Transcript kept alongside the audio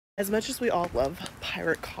As much as we all love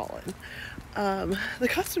Pirate Colin, the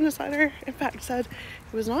costume designer in fact said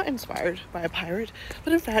he was not inspired by a pirate,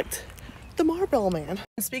 but in fact the Marlboro Man.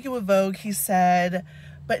 Speaking with Vogue, he said,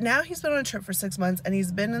 but now he's been on a trip for 6 months and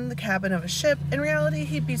he's been in the cabin of a ship. In reality,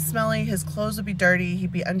 he'd be smelly, his clothes would be dirty,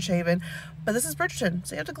 he'd be unshaven, but this is Bridgerton,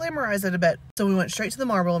 so you have to glamorize it a bit. So we went straight to the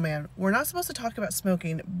Marlboro Man. We're not supposed to talk about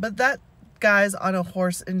smoking, but that guy's on a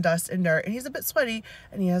horse in dust and dirt, and he's a bit sweaty,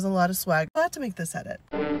 and he has a lot of swag. I'll have to make this edit.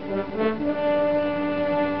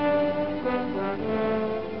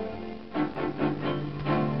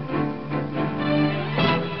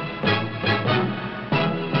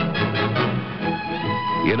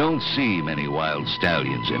 You don't see many wild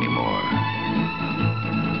stallions anymore.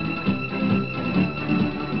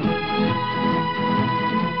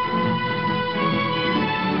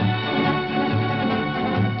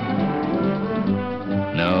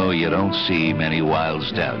 No, you don't see many wild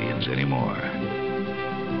stallions anymore.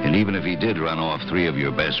 And even if he did run off 3 of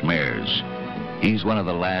your best mares, he's one of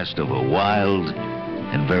the last of a wild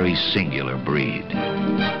and very singular breed.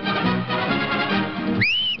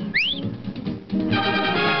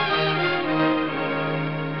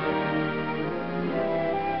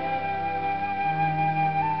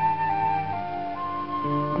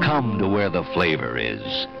 Come to where the flavor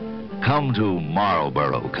is. Come to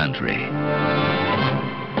Marlboro country.